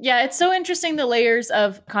 Yeah, it's so interesting, the layers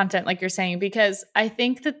of content, like you're saying, because I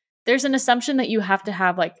think that there's an assumption that you have to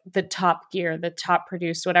have like the top gear, the top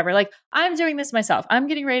produced, whatever. Like I'm doing this myself. I'm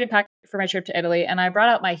getting ready to pack for my trip to Italy. And I brought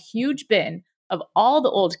out my huge bin of all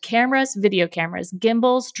the old cameras, video cameras,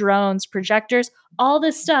 gimbals, drones, projectors, all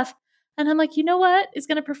this stuff. And I'm like, you know what is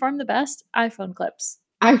going to perform the best? iPhone clips.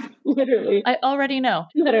 I already know.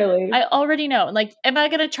 Literally. I already know. Like, am I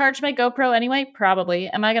going to charge my GoPro anyway? Probably.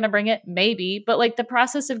 Am I going to bring it? Maybe. But like the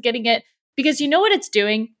process of getting it, because you know what it's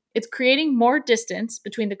doing? It's creating more distance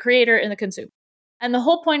between the creator and the consumer. And the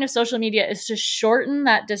whole point of social media is to shorten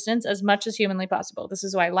that distance as much as humanly possible. This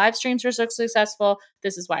is why live streams are so successful.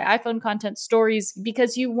 This is why iPhone content, stories,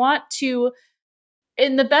 because you want to,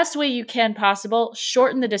 in the best way you can possible,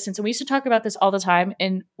 shorten the distance. And we used to talk about this all the time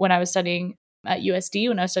when I was studying at USD,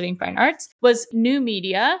 when I was studying fine arts, was new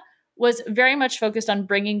media was very much focused on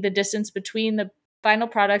bringing the distance between the final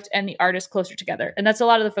product and the artist closer together. And that's a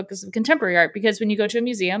lot of the focus of contemporary art, because when you go to a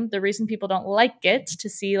museum, the reason people don't like it to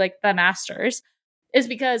see like the masters is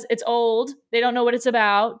because it's old. They don't know what it's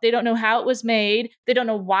about. They don't know how it was made. They don't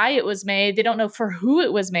know why it was made. They don't know for who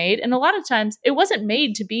it was made. And a lot of times it wasn't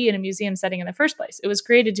made to be in a museum setting in the first place. It was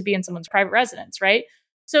created to be in someone's private residence, right?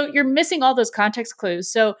 So you're missing all those context clues.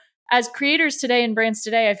 So as creators today and brands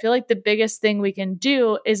today, I feel like the biggest thing we can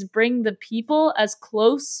do is bring the people as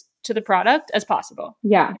close to the product as possible.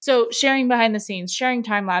 Yeah. So sharing behind the scenes, sharing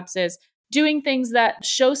time lapses, doing things that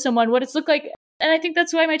show someone what it's looked like. And I think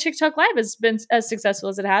that's why my TikTok live has been as successful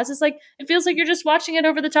as it has. It's like, it feels like you're just watching it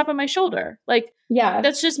over the top of my shoulder. Like, Yeah.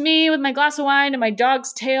 that's just me with my glass of wine and my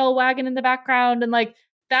dog's tail wagging in the background. And like,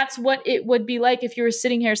 that's what it would be like if you were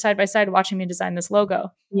sitting here side by side watching me design this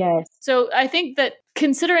logo. Yes. So I think that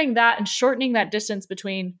considering that and shortening that distance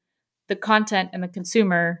between the content and the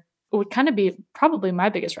consumer would kind of be probably my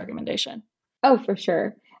biggest recommendation. Oh, for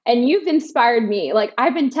sure. And you've inspired me. Like,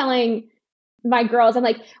 I've been telling my girls, I'm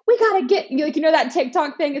like, we got to get, like, you know, that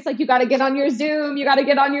TikTok thing. It's like, you got to get on your Zoom. You got to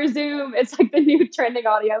get on your Zoom. It's like the new trending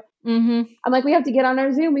audio. Mm-hmm. I'm like, we have to get on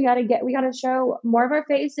our Zoom. We got to show more of our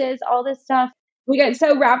faces, all this stuff. We get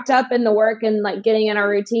so wrapped up in the work and like getting in our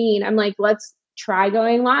routine. I'm like, let's try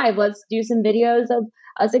going live. Let's do some videos of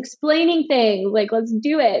us explaining things. Like, let's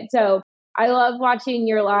do it. So I love watching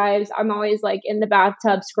your lives. I'm always like in the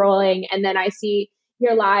bathtub scrolling, and then I see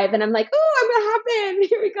your live and I'm like, oh, I'm going to happen.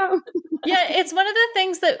 Here we go. Yeah, it's one of the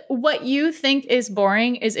things that what you think is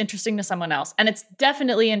boring is interesting to someone else. And it's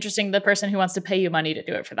definitely interesting to the person who wants to pay you money to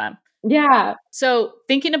do it for them. Yeah. So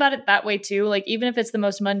thinking about it that way too, like even if it's the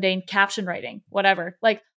most mundane caption writing, whatever,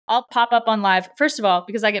 like I'll pop up on live, first of all,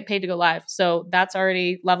 because I get paid to go live. So that's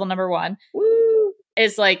already level number one. Woo.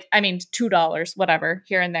 Is like, I mean, $2, whatever,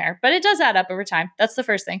 here and there. But it does add up over time. That's the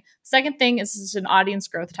first thing. Second thing is it's an audience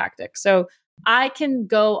growth tactic. So I can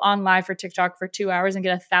go on live for TikTok for 2 hours and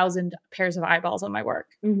get 1,000 pairs of eyeballs on my work.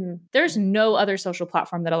 Mm-hmm. There's no other social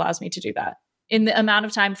platform that allows me to do that in the amount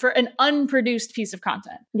of time for an unproduced piece of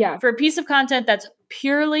content. Yeah. For a piece of content that's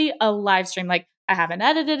purely a live stream. Like, I haven't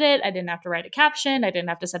edited it. I didn't have to write a caption. I didn't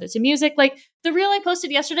have to set it to music. Like, the reel I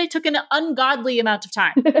posted yesterday took an ungodly amount of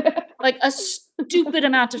time, like a stupid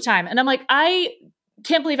amount of time. And I'm like, I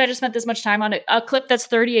can't believe I just spent this much time on a clip that's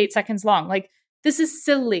 38 seconds long. Like, this is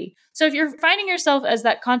silly. So if you're finding yourself as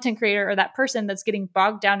that content creator or that person that's getting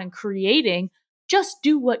bogged down in creating, just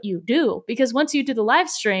do what you do. Because once you do the live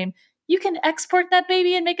stream, you can export that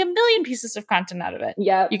baby and make 1,000,000 pieces of content out of it.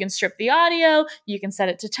 Yeah. You can strip the audio. You can set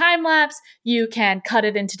it to time lapse. You can cut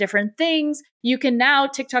it into different things. You can now,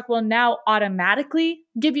 TikTok will now automatically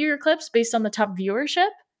give you your clips based on the top viewership.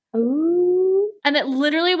 Ooh. And it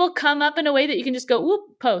literally will come up in a way that you can just go, whoop,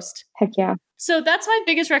 post. Heck yeah. So that's my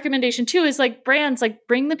biggest recommendation too, is like brands, like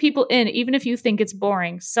bring the people in. Even if you think it's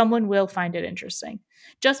boring, someone will find it interesting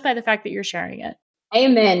just by the fact that you're sharing it.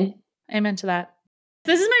 Amen. Amen to that.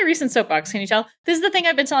 This is my recent soapbox. Can you tell? This is the thing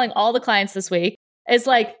I've been telling all the clients this week. Is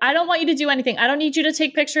like, I don't want you to do anything. I don't need you to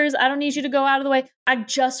take pictures. I don't need you to go out of the way. I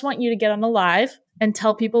just want you to get on a live and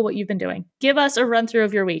tell people what you've been doing. Give us a run through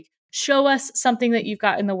of your week. Show us something that you've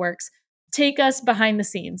got in the works. Take us behind the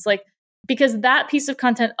scenes. Like, because that piece of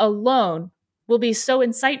content alone will be so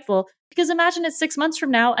insightful. Because imagine it's 6 months from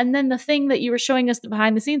now, and then the thing that you were showing us the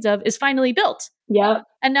behind the scenes of is finally built. Yep.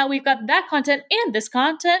 And now we've got that content and this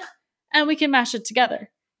content, and we can mash it together,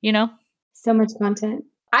 you know? So much content.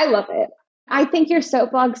 I love it. I think your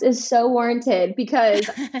soapbox is so warranted because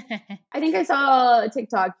I think I saw a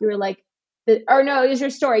TikTok. You were like, or no, it was your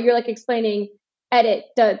story. You're like explaining, edit,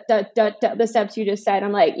 the steps you just said.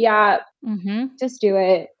 I'm like, yeah, just do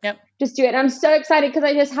it. Yep. Just do it. And I'm so excited because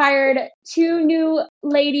I just hired 2 new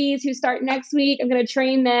ladies who start next week. I'm going to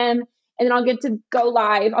train them and then I'll get to go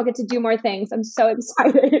live. I'll get to do more things. I'm so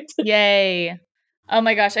excited. Yay. Oh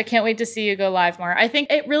my gosh, I can't wait to see you go live more. I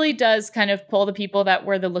think it really does kind of pull the people that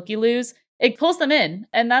were the looky-loos. It pulls them in.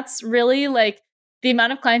 And that's really like the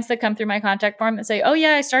amount of clients that come through my contact form that say, oh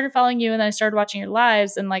yeah, I started following you and then I started watching your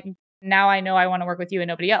lives. And like, now I know I want to work with you and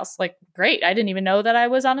nobody else. Like, great. I didn't even know that I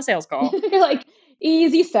was on a sales call. You're like,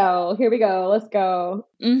 easy sell. Here we go. Let's go.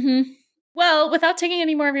 Mm-hmm. Well, without taking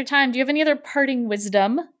any more of your time, do you have any other parting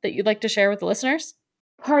wisdom that you'd like to share with the listeners?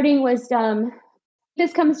 Parting wisdom.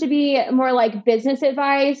 This comes to be more like business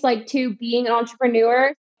advice, like to being an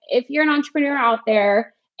entrepreneur. If you're an entrepreneur out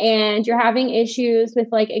there and you're having issues with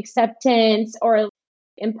like acceptance or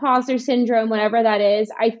imposter syndrome, whatever that is,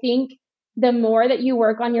 I think the more that you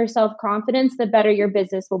work on your self-confidence, the better your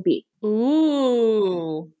business will be.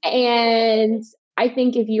 Ooh. And I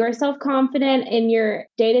think if you are self-confident in your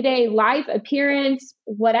day-to-day life, appearance,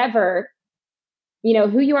 whatever, you know,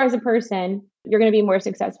 who you are as a person, you're going to be more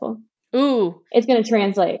successful. Ooh. It's going to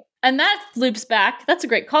translate. And that loops back. That's a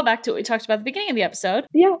great callback to what we talked about at the beginning of the episode.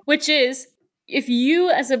 Yeah. Which is, if you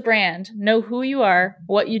as a brand know who you are,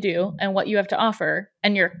 what you do, and what you have to offer,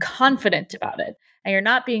 and you're confident about it, and you're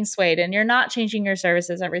not being swayed, and you're not changing your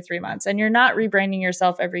services every 3 months, and you're not rebranding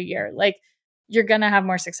yourself every year, like, you're going to have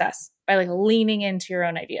more success by like leaning into your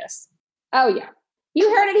own ideas. Oh, yeah. You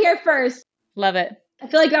heard it here first. Love it. I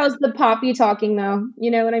feel like that was the Poppy talking, though. You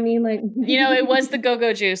know what I mean? Like, it was the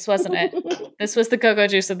go-go juice, wasn't it? This was the go-go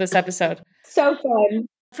juice of this episode. So fun.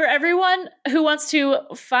 For everyone who wants to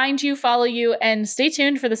find you, follow you, and stay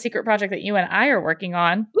tuned for the secret project that you and I are working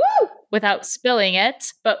on. Woo! Without spilling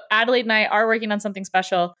it. But Adelaide and I are working on something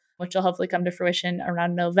special, which will hopefully come to fruition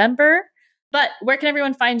around November. But where can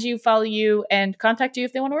everyone find you, follow you, and contact you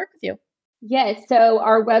if they want to work with you? Yes. So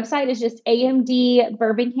our website is just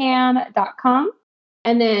amdbirmingham.com.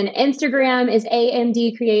 And then Instagram is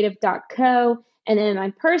amdcreative.co. And then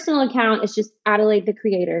my personal account is just Adelaide the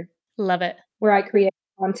Creator. Love it. Where I create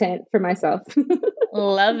content for myself.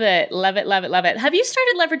 Love it. Love it. Love it. Love it. Have you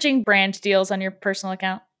started leveraging brand deals on your personal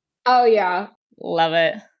account? Oh, yeah. Love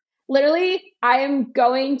it. Literally, I am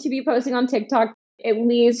going to be posting on TikTok at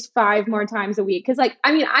least 5 more times a week. Cause like,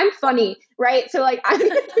 I mean, I'm funny, right? So like, I'm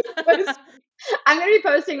going to be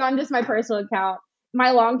posting on just my personal account.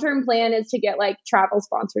 My long-term plan is to get like travel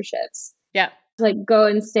sponsorships. Yeah. Like go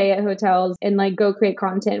and stay at hotels and like go create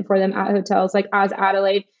content for them at hotels, like as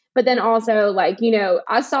Adelaide. But then also like,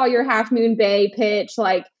 I saw your Half Moon Bay pitch,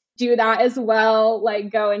 like do that as well. Like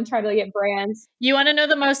go and try to get brands. You want to know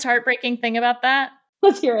the most heartbreaking thing about that?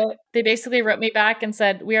 Let's hear it. They basically wrote me back and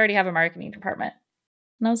said, we already have a marketing department.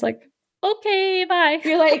 And I was like, okay, bye.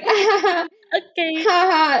 You're like, okay.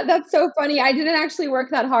 That's so funny. I didn't actually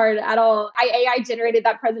work that hard at all. I AI generated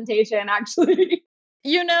that presentation actually.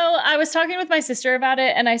 I was talking with my sister about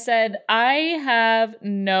it and I said, I have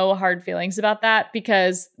no hard feelings about that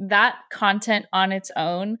because that content on its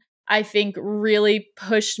own, I think really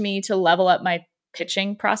pushed me to level up my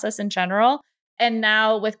pitching process in general. And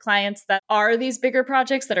now with clients that are these bigger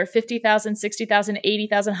projects that are $50,000, $60,000,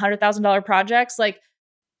 $80,000, $100,000 projects, like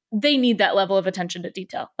they need that level of attention to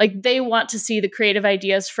detail. Like they want to see the creative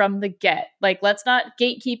ideas from the get. Like let's not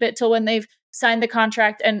gatekeep it till when they've signed the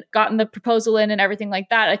contract and gotten the proposal in and everything like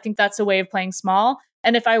that. I think that's a way of playing small.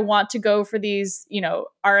 And if I want to go for these,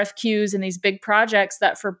 RFQs and these big projects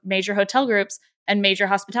that for major hotel groups and major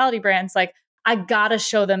hospitality brands, like I gotta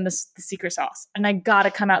show them the secret sauce and I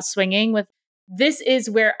gotta come out swinging with, this is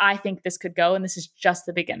where I think this could go. And this is just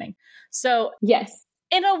the beginning. So yes,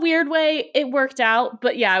 in a weird way, it worked out.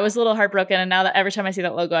 But yeah, I was a little heartbroken. And now that every time I see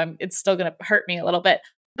that logo, it's still going to hurt me a little bit.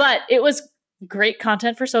 But it was great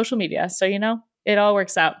content for social media. So, it all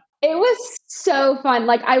works out. It was so fun.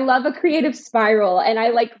 Like, I love a creative spiral. And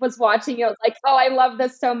I was watching it, like, oh, I love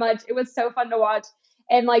this so much. It was so fun to watch.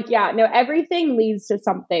 And everything leads to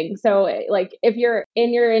something. So like, if you're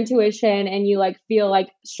in your intuition and you feel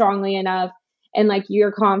strongly enough and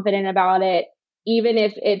you're confident about it, even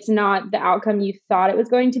if it's not the outcome you thought it was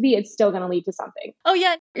going to be, it's still going to lead to something. Oh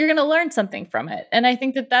yeah, you're going to learn something from it. And I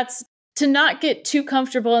think that's to not get too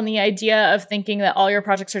comfortable in the idea of thinking that all your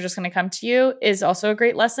projects are just going to come to you is also a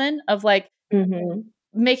great lesson of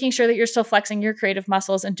making sure that you're still flexing your creative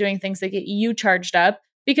muscles and doing things that get you charged up,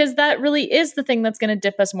 because that really is the thing that's going to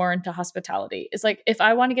dip us more into hospitality. It's like, if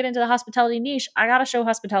I want to get into the hospitality niche, I got to show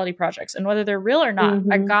hospitality projects, and whether they're real or not,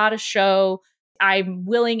 I got to show I'm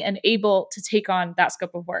willing and able to take on that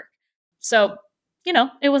scope of work. So,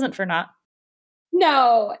 it wasn't for naught.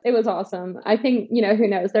 No, it was awesome. I think, who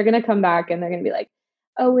knows? They're going to come back and they're going to be like,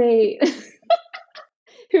 oh, wait,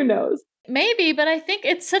 who knows? Maybe, but I think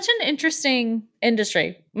it's such an interesting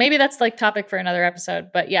industry. Maybe that's topic for another episode.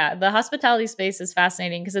 But yeah, the hospitality space is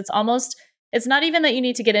fascinating because it's not even that you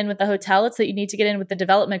need to get in with the hotel. It's that you need to get in with the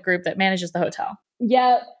development group that manages the hotel.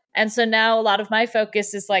 Yep. And so now a lot of my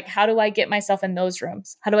focus is how do I get myself in those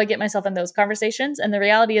rooms? How do I get myself in those conversations? And the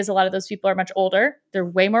reality is a lot of those people are much older. They're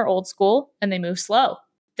way more old school and they move slow.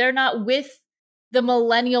 They're not with the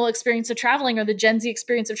millennial experience of traveling or the Gen Z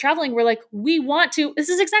experience of traveling. We're we want to, this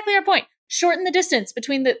is exactly our point, shorten the distance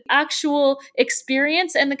between the actual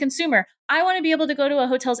experience and the consumer. I want to be able to go to a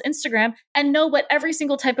hotel's Instagram and know what every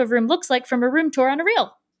single type of room looks like from a room tour on a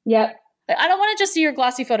reel. Yep. I don't want to just see your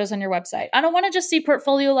glossy photos on your website. I don't want to just see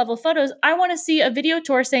portfolio level photos. I want to see a video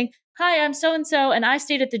tour saying, hi, I'm so-and-so, and I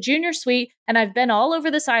stayed at the Junior Suite, and I've been all over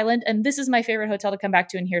this island, and this is my favorite hotel to come back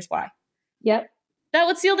to, and here's why. Yep. That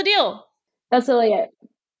would seal the deal. That's really it.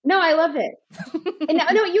 No, I love it. And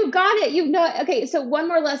no, you got it. Okay, so one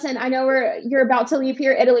more lesson. I know you're about to leave for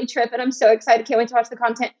your Italy trip, and I'm so excited. Can't wait to watch the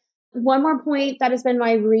content. One more point that has been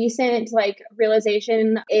my recent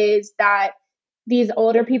realization is that these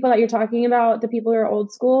older people that you're talking about, the people who are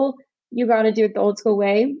old school, you got to do it the old school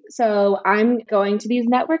way. So I'm going to these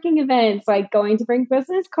networking events, going to bring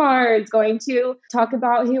business cards, going to talk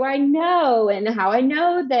about who I know and how I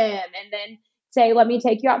know them, and then say, let me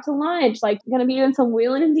take you out to lunch. Going to be doing some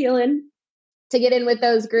wheeling and dealing. to get in with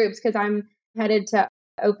those groups because I'm headed to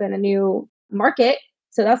open a new market.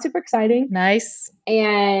 So that's super exciting. Nice.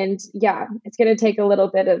 And yeah, it's going to take a little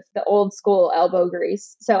bit of the old school elbow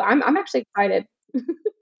grease. So I'm actually excited.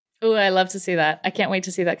 Oh, I love to see that. I can't wait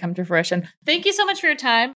to see that come to fruition. Thank you so much for your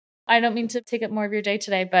time. I don't mean to take up more of your day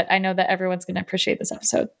today, but I know that everyone's going to appreciate this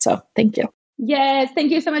episode. So thank you. Yes.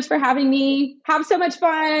 Thank you so much for having me. Have so much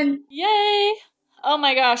fun. Yay. Oh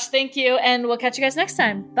my gosh. Thank you. And we'll catch you guys next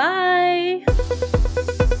time. Bye.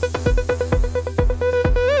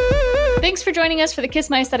 Thanks for joining us for the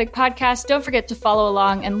Kiss My Aesthetic podcast. Don't forget to follow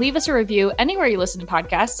along and leave us a review anywhere you listen to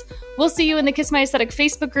podcasts. We'll see you in the Kiss My Aesthetic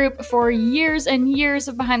Facebook group for years and years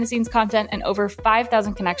of behind the scenes content and over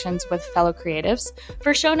 5,000 connections with fellow creatives.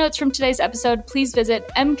 For show notes from today's episode, please visit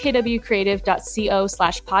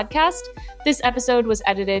mkwcreative.co/podcast. This episode was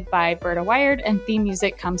edited by Berta Wired and theme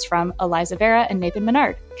music comes from Eliza Vera and Nathan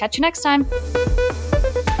Menard. Catch you next time.